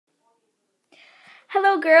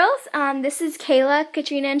Hello, girls. This is Kayla,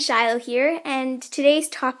 Katrina, and Shiloh here, and today's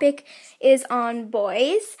topic is on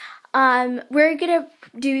boys. We're gonna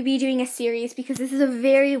be doing a series because this is a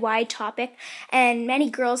very wide topic, and many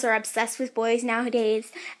girls are obsessed with boys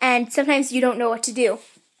nowadays, and sometimes you don't know what to do.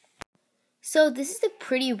 So this is a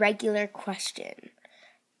pretty regular question.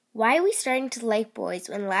 Why are we starting to like boys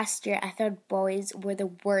when last year I thought boys were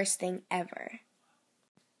the worst thing ever?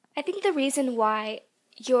 I think the reason why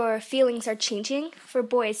your feelings are changing for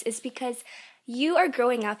boys is because you are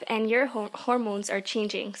growing up and your hormones are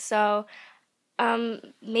changing. So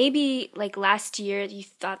maybe like last year you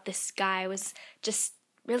thought this guy was just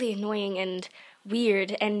really annoying and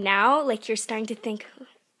weird, and now like you're starting to think,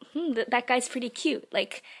 that guy's pretty cute.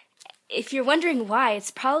 Like, if you're wondering why,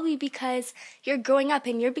 it's probably because you're growing up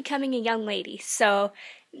and you're becoming a young lady. So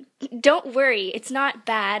don't worry, it's not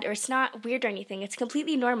bad or it's not weird or anything. It's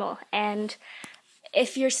completely normal. And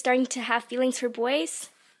if you're starting to have feelings for boys,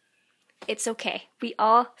 it's okay. We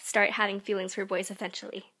all start having feelings for boys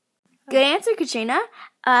eventually. Good answer, Katrina.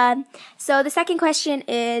 So the second question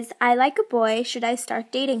is, I like a boy. Should I start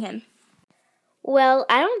dating him? Well,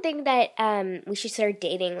 I don't think that we should start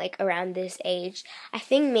dating like around this age. I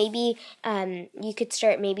think maybe you could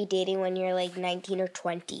start maybe dating when you're like 19 or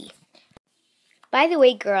 20. By the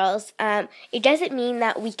way, girls, it doesn't mean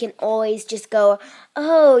that we can always just go,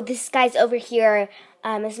 oh, this guy's over here,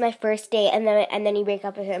 this is my first date, and then you break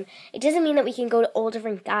up with him. It doesn't mean that we can go to all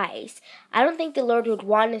different guys. I don't think the Lord would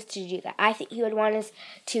want us to do that. I think He would want us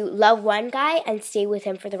to love one guy and stay with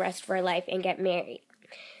him for the rest of our life and get married.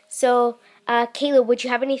 So, Kayla, would you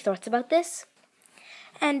have any thoughts about this?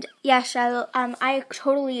 And yeah, Shiloh, I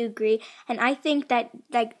totally agree. And I think that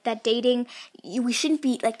that dating, we shouldn't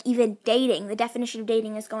be like even dating. The definition of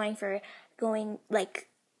dating is going for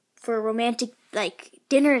romantic like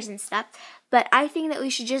dinners and stuff. But I think that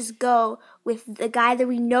we should just go with the guy that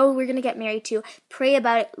we know we're gonna get married to. Pray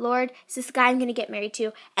about it, Lord, is this guy I'm gonna get married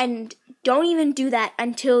to? And don't even do that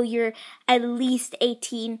until you're at least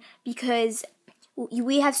 18, because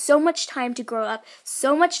we have so much time to grow up,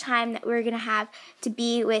 so much time that we're going to have to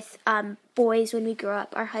be with boys when we grow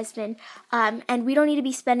up, our husband. And we don't need to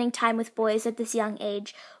be spending time with boys at this young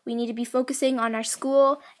age. We need to be focusing on our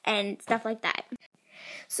school and stuff like that.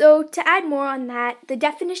 So to add more on that, the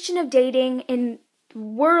definition of dating in the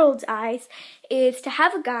world's eyes is to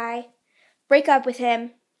have a guy, break up with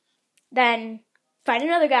him, then find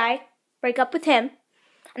another guy, break up with him,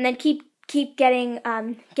 and then keep getting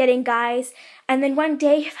guys, and then one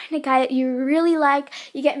day you find a guy that you really like,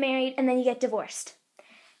 you get married, and then you get divorced.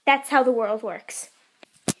 That's how the world works.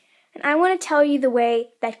 And I want to tell you the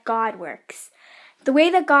way that God works. The way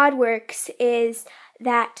that God works is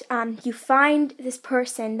that you find this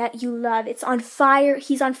person that you love. It's on fire.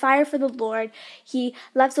 He's on fire for the Lord. He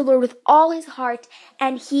loves the Lord with all his heart,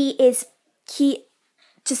 and he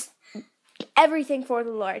just everything for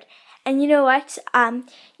the Lord. And you know what?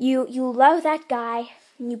 You love that guy,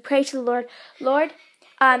 and you pray to the Lord. Lord,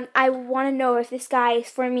 I want to know if this guy is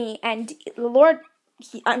for me. And the Lord,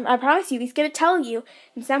 I promise you, He's going to tell you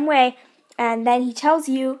in some way. And then He tells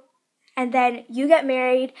you, and then you get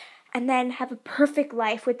married, and then have a perfect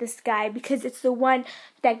life with this guy, because it's the one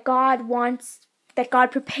that God wants, that God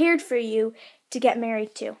prepared for you to get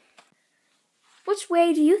married to. Which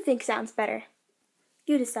way do you think sounds better?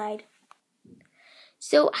 You decide.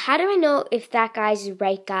 So how do I know if that guy's the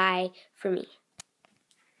right guy for me?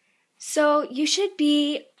 So you should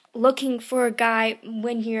be looking for a guy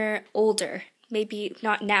when you're older. Maybe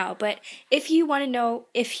not now, but if you want to know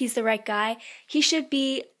if he's the right guy, he should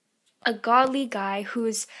be a godly guy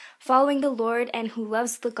who's following the Lord and who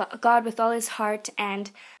loves the God with all his heart, and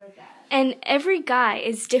every guy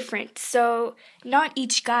is different. So not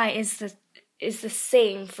each guy is the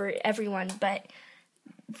same for everyone, but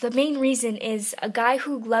the main reason is a guy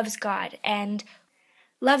who loves God and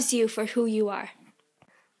loves you for who you are.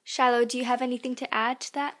 Shiloh, do you have anything to add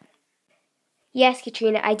to that? Yes,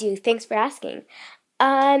 Katrina, I do. Thanks for asking.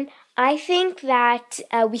 I think that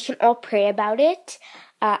we can all pray about it,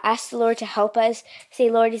 ask the Lord to help us, say,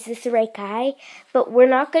 Lord, is this the right guy? But we're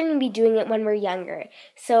not going to be doing it when we're younger.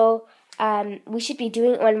 So we should be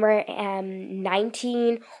doing it when we're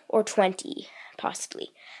 19 or 20,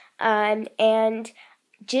 possibly. And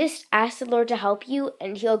just ask the Lord to help you,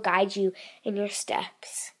 and He'll guide you in your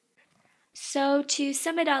steps. So to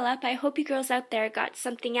sum it all up, I hope you girls out there got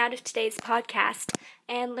something out of today's podcast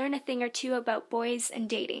and learn a thing or two about boys and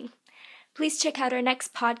dating. Please check out our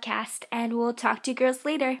next podcast, and we'll talk to you girls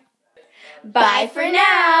later. Bye for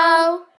now!